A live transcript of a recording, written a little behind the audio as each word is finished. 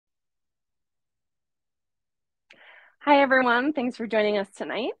Hi, everyone. Thanks for joining us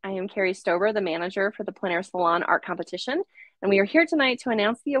tonight. I am Carrie Stover, the manager for the PleinAir Salon Art Competition, and we are here tonight to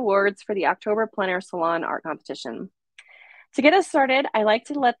announce the awards for the October PleinAir Salon Art Competition. To get us started, I like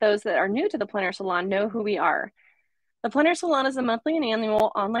to let those that are new to the PleinAir Salon know who we are. The PleinAir Salon is a monthly and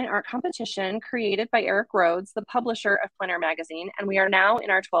annual online art competition created by Eric Rhodes, the publisher of PleinAir magazine, and we are now in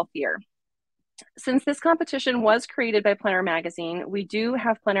our 12th year. Since this competition was created by PleinAir magazine, we do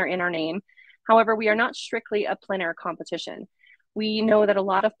have PleinAir in our name. However, we are not strictly a PleinAir competition. We know that a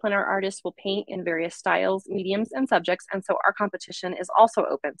lot of PleinAir artists will paint in various styles, mediums, and subjects, and so our competition is also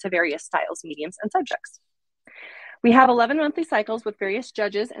open to various styles, mediums, and subjects. We have 11 monthly cycles with various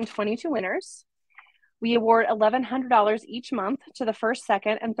judges and 22 winners. We award $1,100 each month to the first,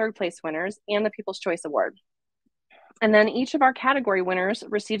 second, and third place winners and the People's Choice Award. And then each of our category winners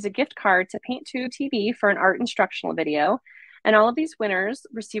receives a gift card to Paint2 TV for an art instructional video. And all of these winners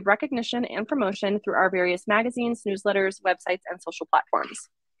receive recognition and promotion through our various magazines, newsletters, websites, and social platforms.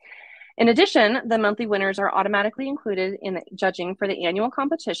 In addition, the monthly winners are automatically included in the judging for the annual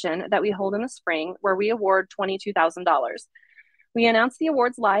competition that we hold in the spring, where we award $22,000. We announce the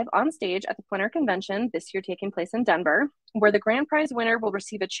awards live on stage at the PleinAir Convention, this year taking place in Denver, where the grand prize winner will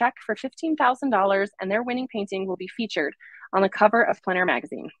receive a check for $15,000 and their winning painting will be featured on the cover of PleinAir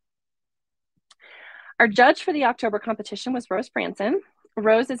magazine. Our judge for the October competition was Rose Franson.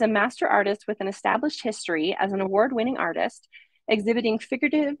 Rose is a master artist with an established history as an award-winning artist, exhibiting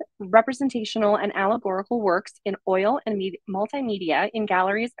figurative, representational, and allegorical works in oil and multimedia in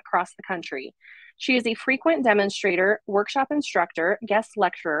galleries across the country. She is a frequent demonstrator, workshop instructor, guest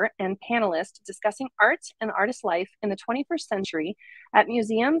lecturer, and panelist discussing art and artist life in the 21st century at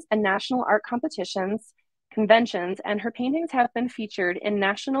museums and national art competitions, conventions, and her paintings have been featured in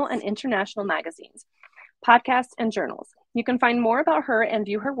national and international magazines, podcasts, and journals. You can find more about her and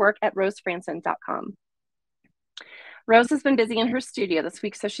view her work at rosefranson.com. Rose has been busy in her studio this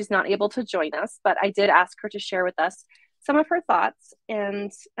week, so she's not able to join us, but I did ask her to share with us some of her thoughts,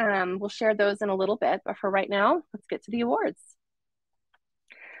 and we'll share those in a little bit. But for right now, let's get to the awards.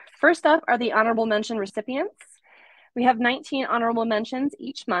 First up are the honorable mention recipients. We have 19 honorable mentions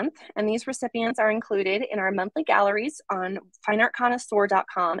each month, and these recipients are included in our monthly galleries on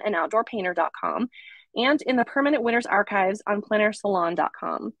fineartconnoisseur.com and outdoorpainter.com, and in the permanent winners archives on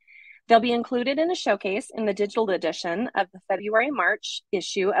pleinairsalon.com. They'll be included in a showcase in the digital edition of the February-March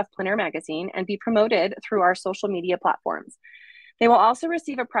issue of PleinAir magazine and be promoted through our social media platforms. They will also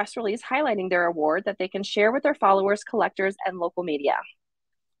receive a press release highlighting their award that they can share with their followers, collectors, and local media.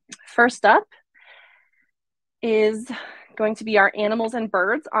 First up is going to be our Animals and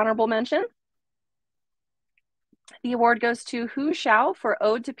Birds honorable mention. The award goes to Hu Xiao for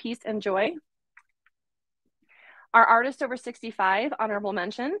Ode to Peace and Joy. Our Artist Over 65 honorable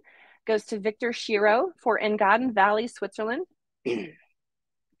mention goes to Victor Shiro for Engadin Valley, Switzerland.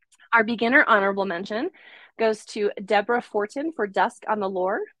 Our Beginner honorable mention goes to Deborah Fortin for Dusk on the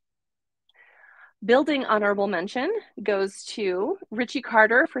Lore. Building honorable mention goes to Richie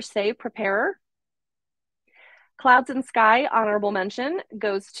Carter for Say Preparer. Clouds and Sky honorable mention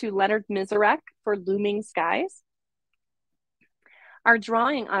goes to Leonard Mizarek for Looming Skies. Our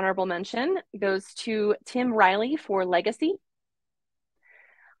Drawing honorable mention goes to Tim Riley for Legacy.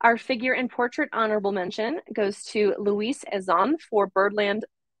 Our Figure and Portrait honorable mention goes to Luis Ezon for Birdland.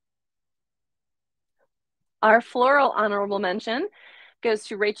 Our Floral honorable mention goes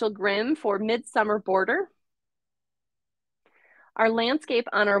to Rachel Grimm for Midsummer Border. Our Landscape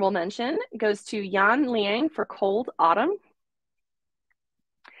honorable mention goes to Yan Liang for Cold Autumn.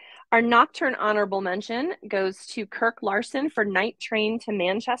 Our Nocturne honorable mention goes to Kirk Larson for Night Train to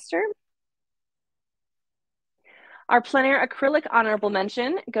Manchester. Our PleinAir acrylic honorable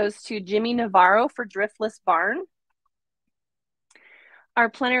mention goes to Jimmy Navarro for Driftless Barn. Our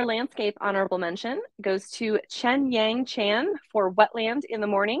PleinAir landscape honorable mention goes to Chen Yang Chan for Wetland in the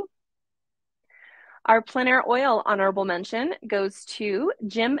Morning. Our PleinAir oil honorable mention goes to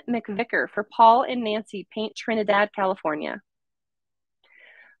Jim McVicker for Paul and Nancy Paint Trinidad, California.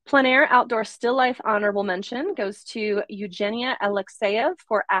 PleinAir outdoor still life honorable mention goes to Eugenia Alexeyev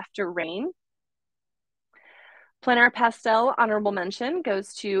for After Rain. PleinAir pastel honorable mention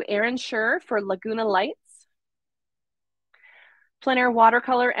goes to Aaron Schur for Laguna Lights. PleinAir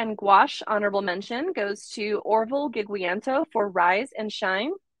watercolor and gouache honorable mention goes to Orville Giguiento for Rise and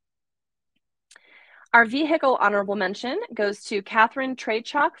Shine. Our vehicle honorable mention goes to Catherine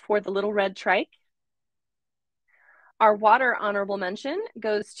Treychok for the Little Red Trike. Our water honorable mention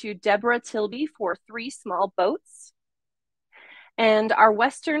goes to Deborah Tilby for Three Small Boats. And our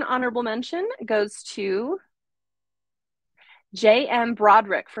Western honorable mention goes to J.M.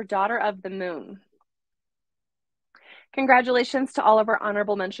 Broderick for Daughter of the Moon. Congratulations to all of our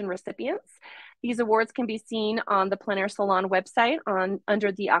honorable mention recipients. These awards can be seen on the PleinAir Salon website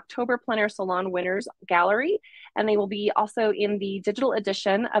under the October PleinAir Salon Winners Gallery, and they will be also in the digital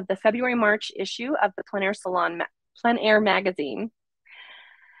edition of the February-March issue of the PleinAir magazine.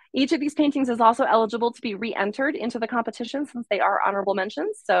 Each of these paintings is also eligible to be re-entered into the competition since they are honorable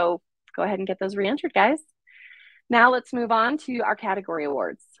mentions, so go ahead and get those re-entered, guys. Now let's move on to our category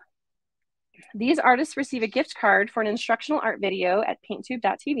awards. These artists receive a gift card for an instructional art video at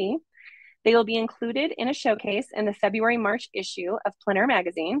painttube.tv. They will be included in a showcase in the February-March issue of PleinAir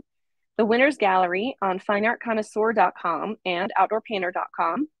magazine, the Winners Gallery on fineartconnoisseur.com and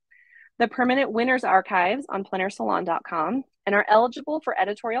outdoorpainter.com, the permanent Winners Archives on pleinairsalon.com, and are eligible for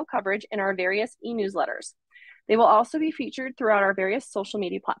editorial coverage in our various e-newsletters. They will also be featured throughout our various social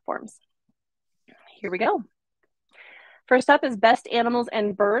media platforms. Here we go. First up is Best Animals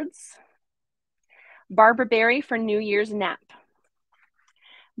and Birds. Barbara Berry for New Year's Nap.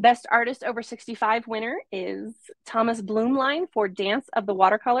 Best Artist Over 65 winner is Thomas Blumlein for Dance of the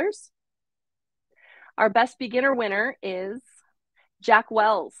Watercolors. Our Best Beginner winner is Jack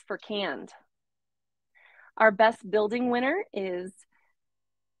Wells for Canned. Our Best Building winner is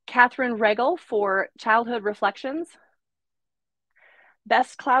Catherine Regal for Childhood Reflections.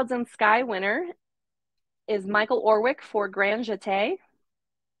 Best Clouds and Sky winner is Michael Orwick for Grand Jeté.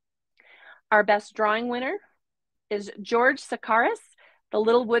 Our Best Drawing winner is George Sakaris, The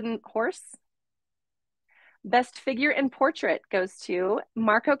Little Wooden Horse. Best Figure and Portrait goes to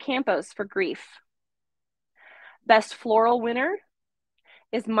Marco Campos for Grief. Best Floral winner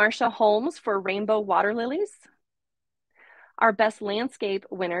is Marcia Holmes for Rainbow Water Lilies. Our Best Landscape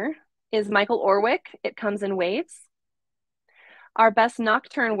winner is Michael Orwick, It Comes in Waves. Our Best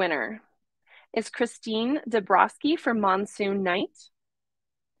Nocturne winner is Christine Dabrowski for Monsoon Night.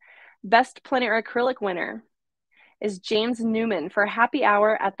 Best PleinAir Acrylic winner is James Newman for Happy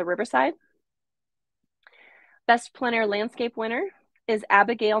Hour at the Riverside. Best PleinAir Landscape winner is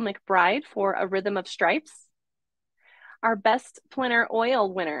Abigail McBride for A Rhythm of Stripes. Our Best PleinAir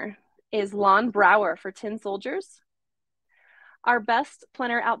Oil winner is Lon Brower for Tin Soldiers. Our Best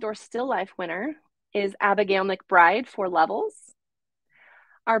PleinAir Outdoor Still Life winner is Abigail McBride for Levels.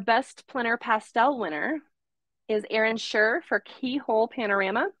 Our Best PleinAir Pastel winner is Aaron Schur for Keyhole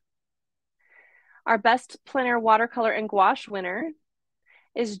Panorama. Our Best PleinAir Watercolor and Gouache winner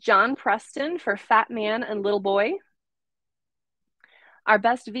is John Preston for Fat Man and Little Boy. Our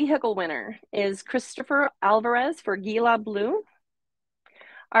Best Vehicle winner is Christopher Alvarez for Gila Blue.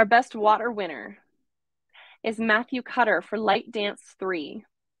 Our Best Water winner is Matthew Cutter for Light Dance 3.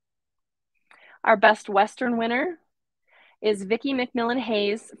 Our Best Western winner is Vicki McMillan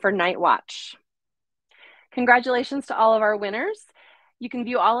Hayes for Night Watch. Congratulations to all of our winners. You can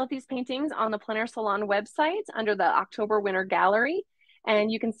view all of these paintings on the PleinAir Salon website under the October Winter Gallery,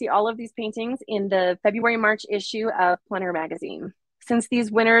 and you can see all of these paintings in the February-March issue of PleinAir magazine. Since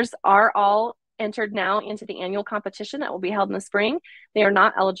these winners are all entered now into the annual competition that will be held in the spring, they are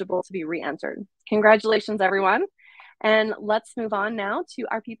not eligible to be re-entered. Congratulations, everyone. And let's move on now to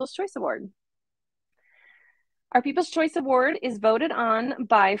our People's Choice Award. Our People's Choice Award is voted on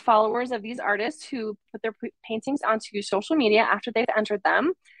by followers of these artists who put their paintings onto social media after they've entered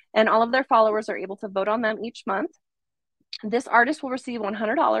them, and all of their followers are able to vote on them each month. This artist will receive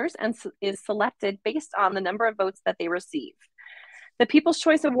 $100 and is selected based on the number of votes that they receive. The People's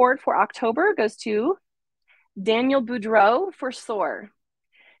Choice Award for October goes to Daniel Boudreau for Soar.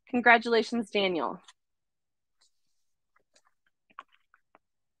 Congratulations, Daniel.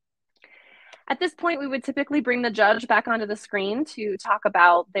 At this point, we would typically bring the judge back onto the screen to talk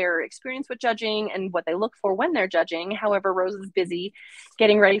about their experience with judging and what they look for when they're judging. However, Rose is busy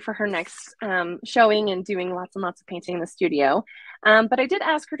getting ready for her next showing and doing lots and lots of painting in the studio. But I did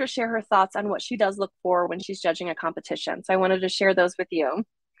ask her to share her thoughts on what she does look for when she's judging a competition. So I wanted to share those with you.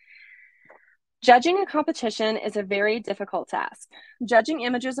 Judging a competition is a very difficult task. Judging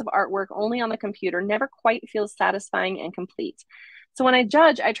images of artwork only on the computer never quite feels satisfying and complete. So when I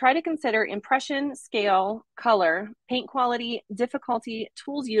judge, I try to consider impression, scale, color, paint quality, difficulty,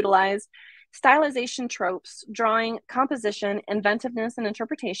 tools utilized, stylization tropes, drawing, composition, inventiveness and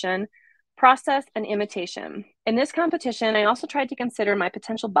interpretation, process, and imitation. In this competition, I also tried to consider my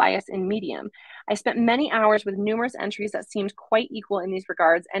potential bias in medium. I spent many hours with numerous entries that seemed quite equal in these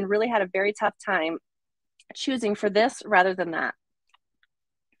regards and really had a very tough time choosing for this rather than that.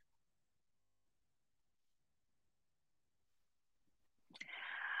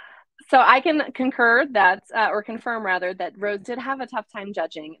 So I can concur that, or confirm rather, that Rose did have a tough time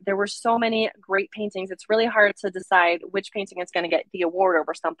judging. There were so many great paintings. It's really hard to decide which painting is going to get the award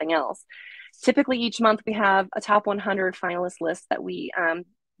over something else. Typically, each month we have a top 100 finalist list that we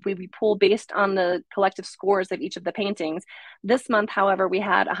pull based on the collective scores of each of the paintings. This month, however, we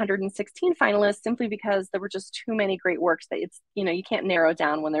had 116 finalists simply because there were just too many great works that it's, you can't narrow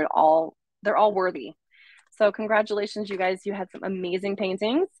down when they're all worthy. So congratulations, you guys. You had some amazing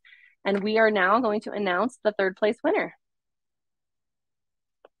paintings. And we are now going to announce the third place winner.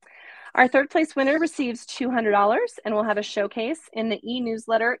 Our third place winner receives $200 and will have a showcase in the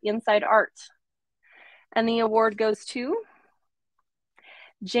e-newsletter Inside Art. And the award goes to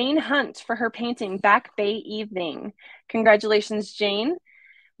Jane Hunt for her painting Back Bay Evening. Congratulations, Jane.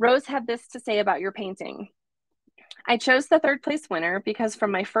 Rose had this to say about your painting. I chose the third place winner because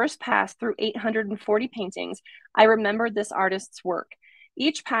from my first pass through 840 paintings, I remembered this artist's work.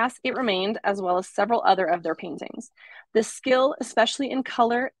 Each pass, it remained, as well as several other of their paintings. The skill, especially in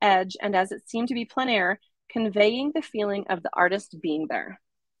color, edge, and as it seemed to be plein air, conveying the feeling of the artist being there.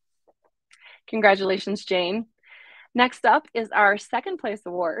 Congratulations, Jane. Next up is our second place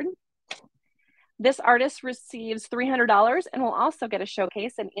award. This artist receives $300 and will also get a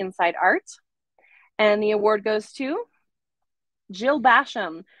showcase in Inside Art. And the award goes to Jill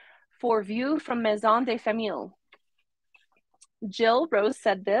Basham for View from Maison des Familles. Jill Rose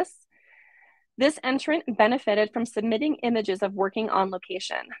said this entrant benefited from submitting images of working on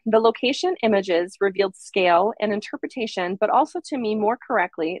location. The location images revealed scale and interpretation, but also to me more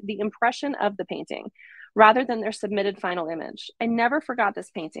correctly, the impression of the painting rather than their submitted final image. I never forgot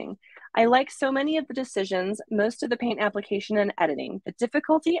this painting. I like so many of the decisions, most of the paint application and editing. The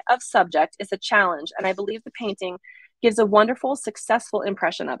difficulty of subject is a challenge, and I believe the painting gives a wonderful, successful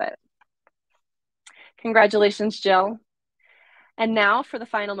impression of it. Congratulations, Jill. And now for the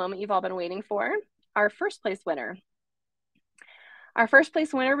final moment you've all been waiting for, our first place winner. Our first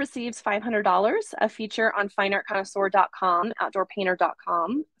place winner receives $500, a feature on fineartconnoisseur.com,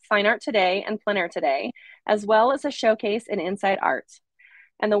 outdoorpainter.com, Fine Art Today, and PleinAir Today, as well as a showcase in Inside Art.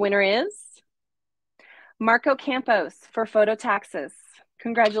 And the winner is Marco Campos for Phototaxis.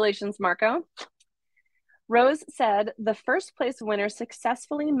 Congratulations, Marco. Rose said the first place winner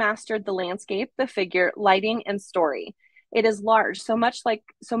successfully mastered the landscape, the figure, lighting, and story. It is large, so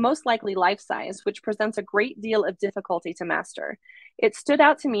most likely life-size, which presents a great deal of difficulty to master. It stood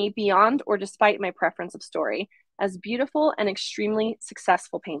out to me beyond or despite my preference of story as beautiful and extremely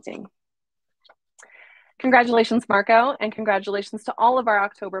successful painting. Congratulations, Marco, and congratulations to all of our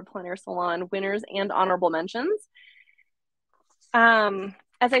October PleinAir Salon winners and honorable mentions.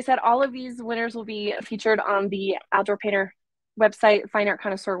 As I said, all of these winners will be featured on the Outdoor Painter website, Fine Art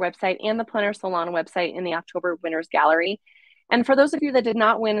Connoisseur website, and the PleinAir Salon website in the October Winners Gallery. And for those of you that did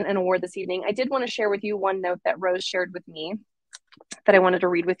not win an award this evening, I did want to share with you one note that Rose shared with me that I wanted to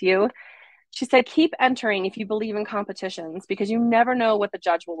read with you. She said, keep entering if you believe in competitions because you never know what the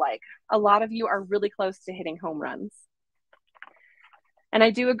judge will like. A lot of you are really close to hitting home runs. And I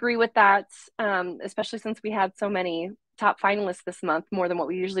do agree with that, especially since we had so many top finalists this month, more than what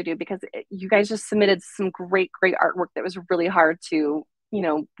we usually do, because you guys just submitted some great artwork that was really hard to,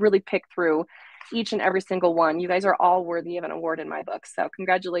 really pick through each and every single one. You guys are all worthy of an award in my book. So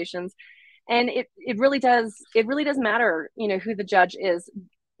congratulations. And it really does matter, who the judge is.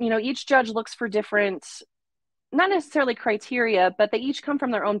 Each judge looks for different, not necessarily criteria, but they each come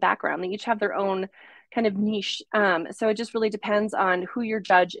from their own background. They each have their own kind of niche. So it just really depends on who your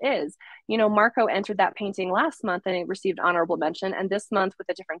judge is. Marco entered that painting last month and it received honorable mention. And this month with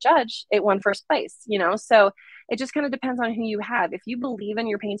a different judge, it won first place, So it just kind of depends on who you have. If you believe in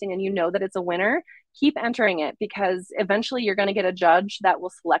your painting and you know that it's a winner, keep entering it because eventually you're going to get a judge that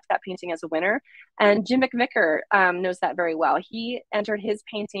will select that painting as a winner. And Jim McVicker knows that very well. He entered his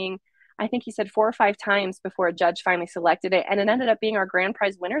painting, I think he said 4 or 5 times before a judge finally selected it. And it ended up being our grand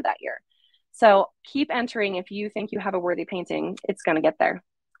prize winner that year. So keep entering if you think you have a worthy painting. It's going to get there.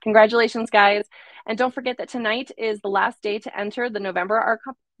 Congratulations, guys. And don't forget that tonight is the last day to enter the November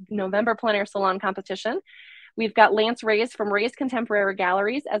PleinAir Salon competition. We've got Lance Reyes from Reyes Contemporary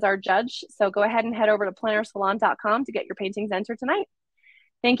Galleries as our judge. So go ahead and head over to PleinAirSalon.com to get your paintings entered tonight.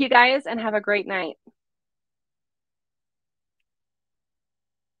 Thank you, guys, and have a great night.